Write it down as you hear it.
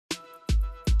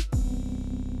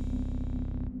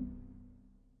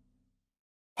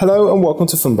Hello and welcome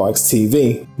to Funbikes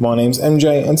TV. My name's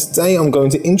MJ and today I'm going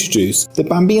to introduce the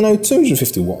Bambino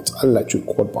 250w electric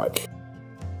quad bike.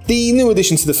 The new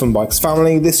addition to the Funbikes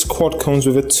family, this quad comes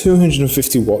with a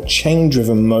 250w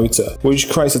chain-driven motor, which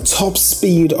creates a top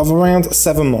speed of around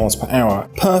 7 miles per hour,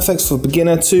 perfect for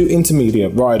beginner to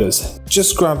intermediate riders.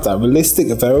 Just grab that realistic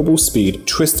variable speed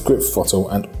twist grip throttle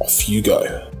and off you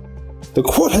go. The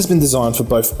quad has been designed for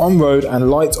both on-road and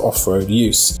light off-road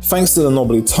use, thanks to the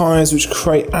knobbly tyres which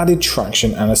create added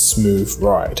traction and a smooth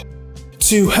ride.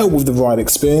 To help with the ride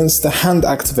experience, the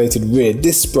hand-activated rear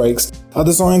disc brakes are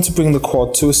designed to bring the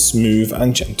quad to a smooth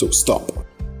and gentle stop.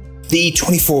 The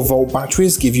 24V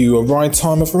batteries give you a ride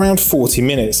time of around 40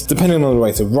 minutes, depending on the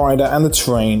rate of rider and the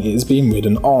terrain it is being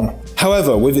ridden on.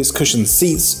 However, with its cushioned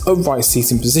seats, upright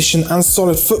seating position and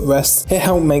solid footrest, it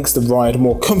helps make the ride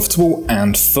more comfortable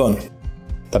and fun.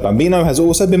 The Bambino has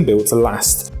also been built to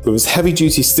last. With its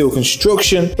heavy-duty steel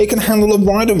construction, it can handle a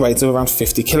rider weight of around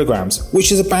 50 kilograms,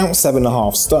 which is about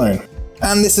 7.5 stone.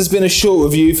 And this has been a short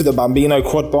review for the Bambino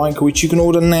quad bike, which you can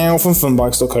order now from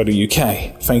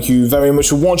funbikes.co.uk. Thank you very much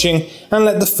for watching, and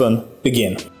let the fun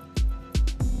begin.